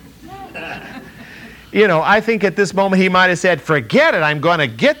 You know, I think at this moment he might have said, forget it, I'm going to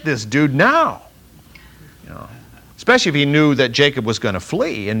get this dude now. You know, especially if he knew that Jacob was going to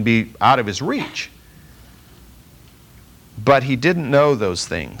flee and be out of his reach. But he didn't know those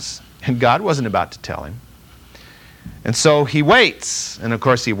things, and God wasn't about to tell him. And so he waits, and of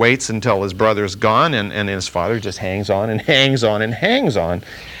course he waits until his brother's gone, and his father just hangs on and hangs on and hangs on.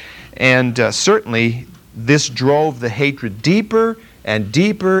 And certainly this drove the hatred deeper and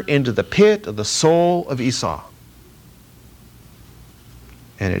deeper into the pit of the soul of Esau.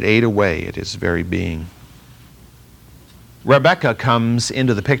 And it ate away at his very being. Rebekah comes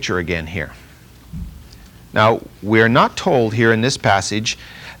into the picture again here. Now, we're not told here in this passage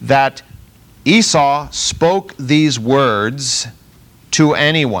that Esau spoke these words to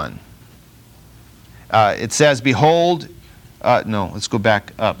anyone. It says, behold, no, let's go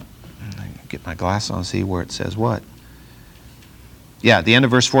back up. Get my glass on, see where it says what. Yeah, the end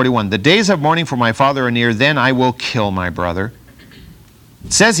of verse 41. The days of mourning for my father are near, then I will kill my brother.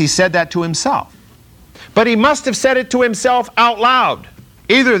 It says he said that to himself. But he must have said it to himself out loud.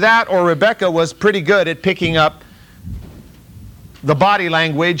 Either that or Rebekah was pretty good at picking up the body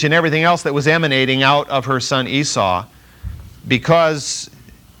language and everything else that was emanating out of her son Esau, because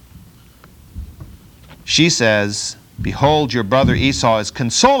she says, behold, your brother Esau is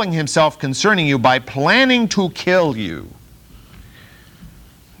consoling himself concerning you by planning to kill you.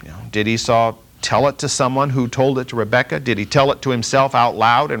 Did Esau tell it to someone who told it to Rebekah? Did he tell it to himself out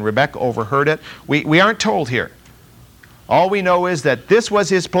loud and Rebekah overheard it? We aren't told here. All we know is that this was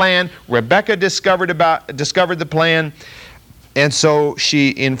his plan. Rebekah discovered the plan, and so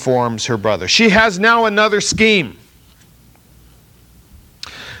she informs her brother. She has now another scheme.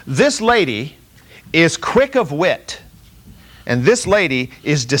 This lady is quick of wit, and this lady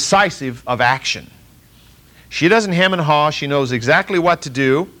is decisive of action. She doesn't hem and haw. She knows exactly what to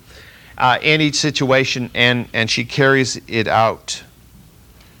do in each situation, and she carries it out.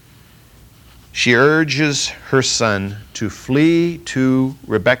 She urges her son to flee to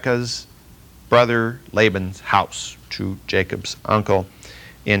Rebekah's brother Laban's house, to Jacob's uncle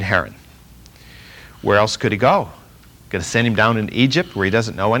in Haran. Where else could he go? Going to send him down into Egypt where he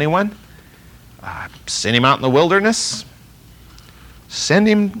doesn't know anyone? Send him out in the wilderness? Send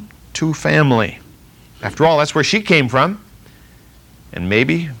him to family. After all, that's where she came from. And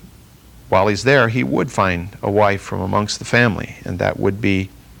maybe while he's there, he would find a wife from amongst the family, and that would be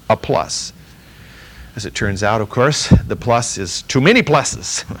a plus. As it turns out, of course, the plus is too many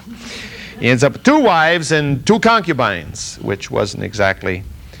pluses. He ends up with 2 wives and 2 concubines, which wasn't exactly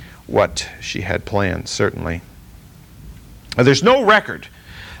what she had planned, certainly. There's no record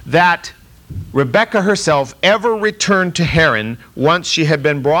that Rebekah herself ever returned to Haran once she had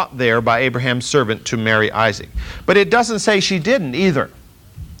been brought there by Abraham's servant to marry Isaac. But it doesn't say she didn't either.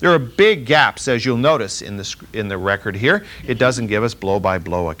 There are big gaps, as you'll notice in the record here. It doesn't give us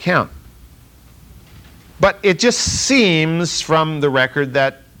blow-by-blow account. But it just seems from the record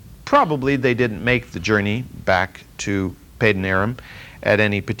that probably they didn't make the journey back to Padan Aram at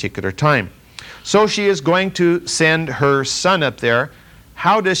any particular time. So she is going to send her son up there.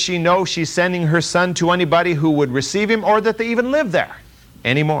 How does she know she's sending her son to anybody who would receive him, or that they even live there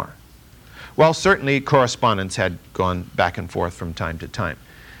anymore? Well, certainly correspondence had gone back and forth from time to time.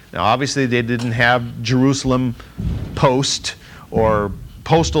 Now, obviously, they didn't have Jerusalem Post or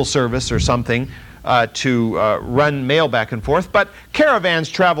Postal Service or something to run mail back and forth, but caravans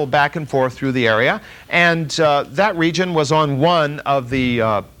traveled back and forth through the area, and that region was on one of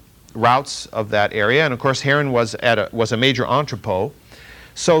the routes of that area, and of course Haran was a major entrepot,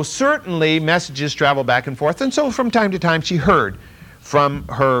 so certainly messages traveled back and forth, and so from time to time she heard from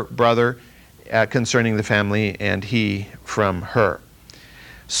her brother concerning the family, and he from her.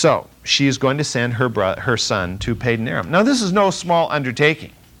 So she is going to send her son to Padan Aram. Now this is no small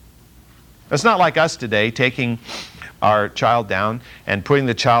undertaking. It's not like us today taking our child down and putting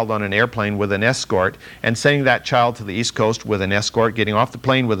the child on an airplane with an escort and sending that child to the East Coast with an escort, getting off the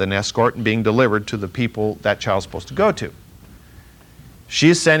plane with an escort, and being delivered to the people that child's supposed to go to. She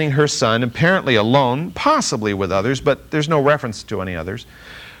is sending her son, apparently alone, possibly with others, but there's no reference to any others,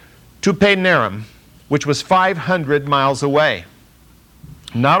 to Padanaram, which was 500 miles away.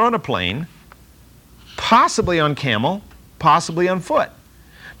 Not on a plane, possibly on camel, possibly on foot.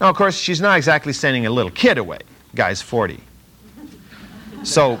 Now, of course, she's not exactly sending a little kid away. Guy's 40.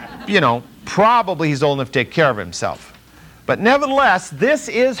 So, probably he's old enough to take care of himself. But nevertheless, this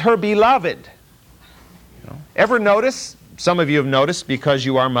is her beloved. Ever notice, some of you have noticed because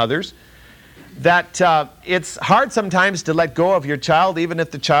you are mothers, that it's hard sometimes to let go of your child, even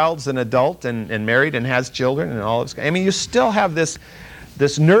if the child's an adult and married and has children and all this. I mean, you still have this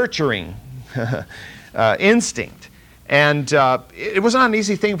nurturing instinct. And it was not an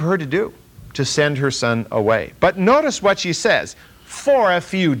easy thing for her to do, to send her son away. But notice what she says, for a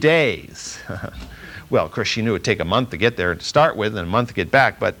few days. Well, of course, she knew it would take a month to get there to start with and a month to get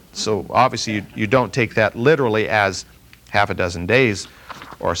back, but so obviously you don't take that literally as half a dozen days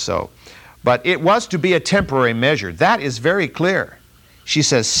or so. But it was to be a temporary measure. That is very clear. She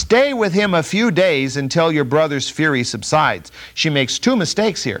says, stay with him a few days until your brother's fury subsides. She makes two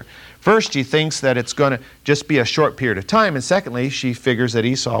mistakes here. First, she thinks that it's going to just be a short period of time. And secondly, she figures that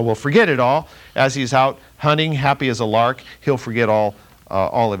Esau will forget it all. As he's out hunting, happy as a lark, he'll forget all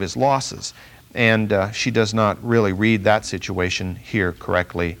of his losses. And she does not really read that situation here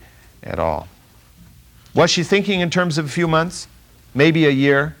correctly at all. Was she thinking in terms of a few months? Maybe a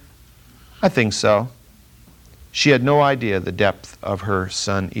year? I think so. She had no idea the depth of her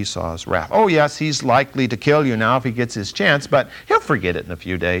son Esau's wrath. Oh yes, he's likely to kill you now if he gets his chance, but he'll forget it in a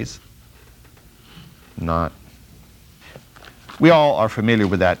few days. Not. We all are familiar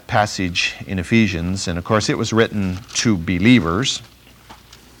with that passage in Ephesians, and of course it was written to believers.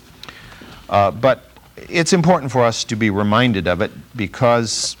 But it's important for us to be reminded of it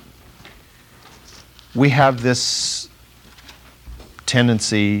because we have this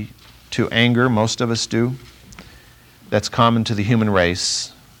tendency to anger, most of us do, that's common to the human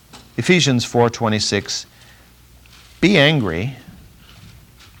race. Ephesians 4:26, be angry,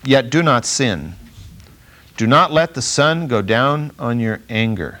 yet do not sin. Do not let the sun go down on your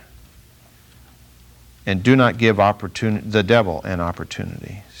anger, and do not give the devil an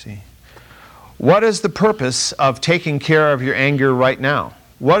opportunity. See? What is the purpose of taking care of your anger right now?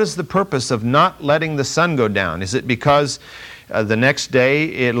 What is the purpose of not letting the sun go down? Is it because the next day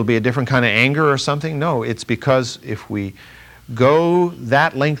it'll be a different kind of anger or something? No, it's because if we go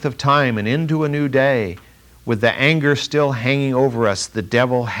that length of time and into a new day with the anger still hanging over us, the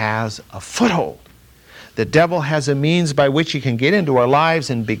devil has a foothold. The devil has a means by which he can get into our lives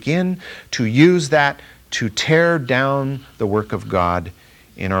and begin to use that to tear down the work of God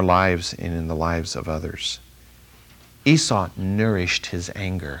in our lives and in the lives of others. Esau nourished his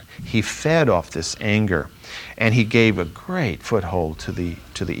anger. He fed off this anger, and he gave a great foothold to the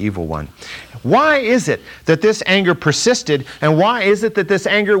evil one. Why is it that this anger persisted, and why is it that this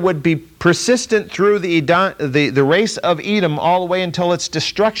anger would be persistent through the race of Edom all the way until its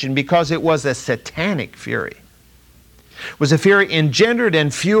destruction? Because it was a satanic fury. It was a fury engendered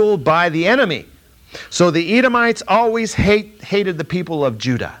and fueled by the enemy. So the Edomites always hated the people of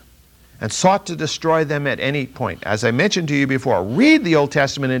Judah and sought to destroy them at any point. As I mentioned to you before, read the Old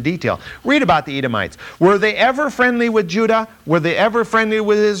Testament in detail. Read about the Edomites. Were they ever friendly with Judah? Were they ever friendly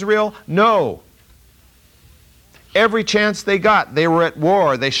with Israel? No. Every chance they got, they were at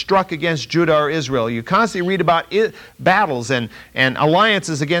war. They struck against Judah or Israel. You constantly read about battles and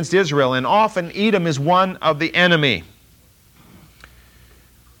alliances against Israel, and often Edom is one of the enemy.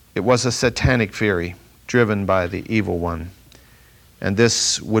 It was a satanic fury driven by the evil one. And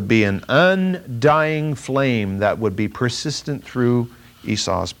this would be an undying flame that would be persistent through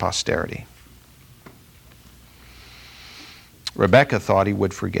Esau's posterity. Rebekah thought he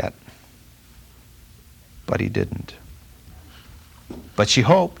would forget, but he didn't. But she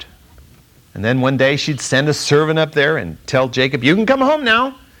hoped. And then one day she'd send a servant up there and tell Jacob, you can come home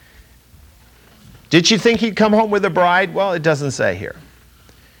now. Did she think he'd come home with a bride? Well, it doesn't say here.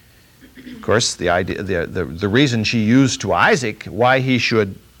 Of course, the reason she used to Isaac why he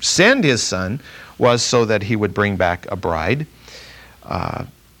should send his son was so that he would bring back a bride.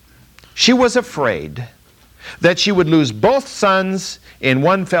 She was afraid that she would lose both sons in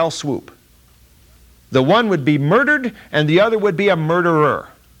one fell swoop. The one would be murdered and the other would be a murderer.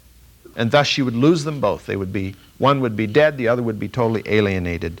 And thus she would lose them both. One would be dead, the other would be totally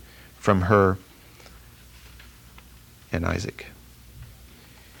alienated from her and Isaac.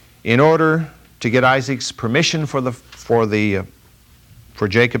 in order to get Isaac's permission for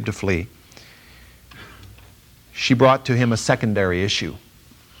Jacob to flee, she brought to him a secondary issue.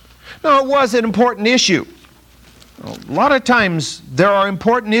 Now, it was an important issue. A lot of times there are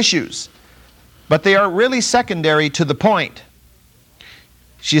important issues, but they are really secondary to the point.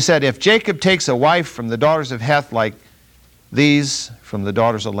 She said, if Jacob takes a wife from the daughters of Heth like these from the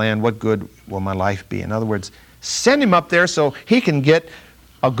daughters of land, what good will my life be? In other words, send him up there so he can get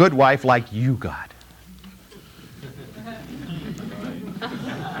a good wife like you got.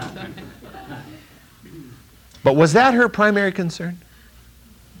 But was that her primary concern?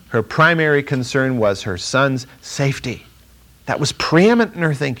 Her primary concern was her son's safety. That was preeminent in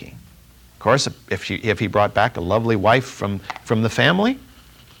her thinking. Of course, if he brought back a lovely wife from the family,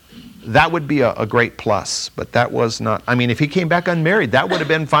 that would be a great plus. But that was not, I mean, if he came back unmarried, that would have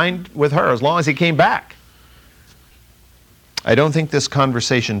been fine with her as long as he came back. I don't think this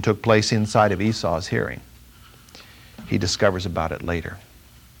conversation took place inside of Esau's hearing. He discovers about it later.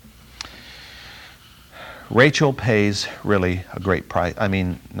 Rachel pays really a great price. I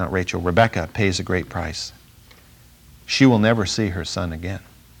mean, not Rachel, Rebecca pays a great price. She will never see her son again.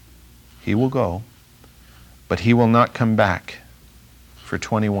 He will go, but he will not come back for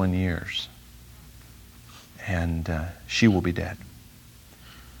 21 years. And she will be dead.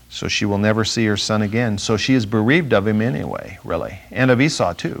 So she will never see her son again. So she is bereaved of him anyway, really. And of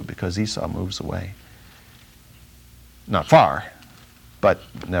Esau too, because Esau moves away. Not far, but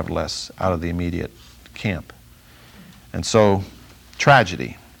nevertheless out of the immediate camp. And so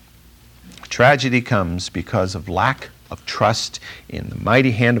tragedy. Tragedy comes because of lack of trust in the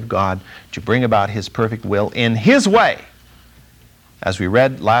mighty hand of God to bring about His perfect will in His way. As we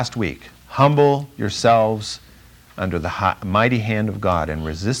read last week, humble yourselves under the mighty hand of God and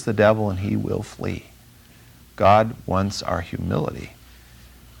resist the devil and he will flee. God wants our humility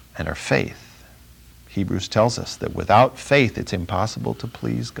and our faith. Hebrews tells us that without faith it's impossible to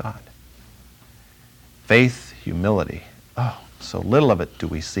please God. Faith, humility. Oh, so little of it do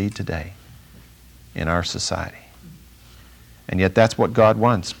we see today in our society. And yet that's what God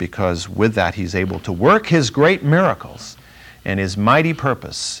wants, because with that He's able to work His great miracles and His mighty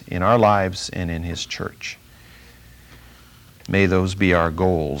purpose in our lives and in His church. May those be our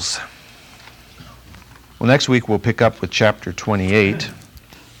goals. Well, next week we'll pick up with chapter 28,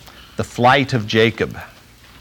 the flight of Jacob.